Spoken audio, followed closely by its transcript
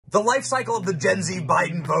The life cycle of the Gen Z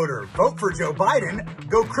Biden voter. Vote for Joe Biden,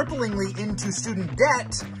 go cripplingly into student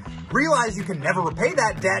debt, realize you can never repay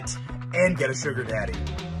that debt, and get a sugar daddy.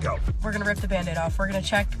 Go. We're gonna rip the Band-Aid off. We're gonna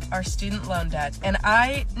check our student loan debt. And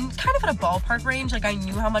I kind of at a ballpark range, like I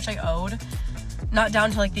knew how much I owed, not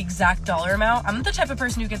down to like the exact dollar amount. I'm the type of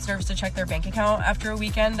person who gets nervous to check their bank account after a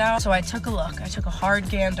weekend out. So I took a look, I took a hard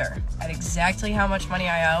gander at exactly how much money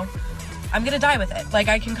I owe. I'm gonna die with it. Like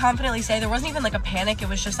I can confidently say there wasn't even like a panic, it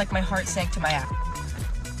was just like my heart sank to my ass.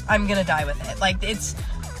 I'm gonna die with it. Like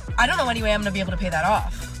I don't know any way I'm gonna be able to pay that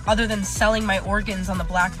off other than selling my organs on the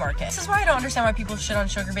black market. This is why I don't understand why people shit on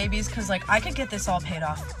sugar babies, because like I could get this all paid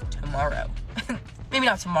off tomorrow. Maybe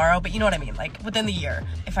not tomorrow, but you know what I mean, like within the year.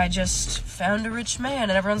 If I just found a rich man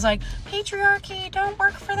and everyone's like, patriarchy, don't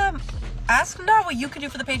work for them. Ask not what you can do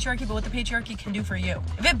for the patriarchy, but what the patriarchy can do for you.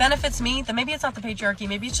 If it benefits me, then maybe it's not the patriarchy,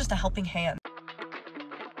 maybe it's just a helping hand.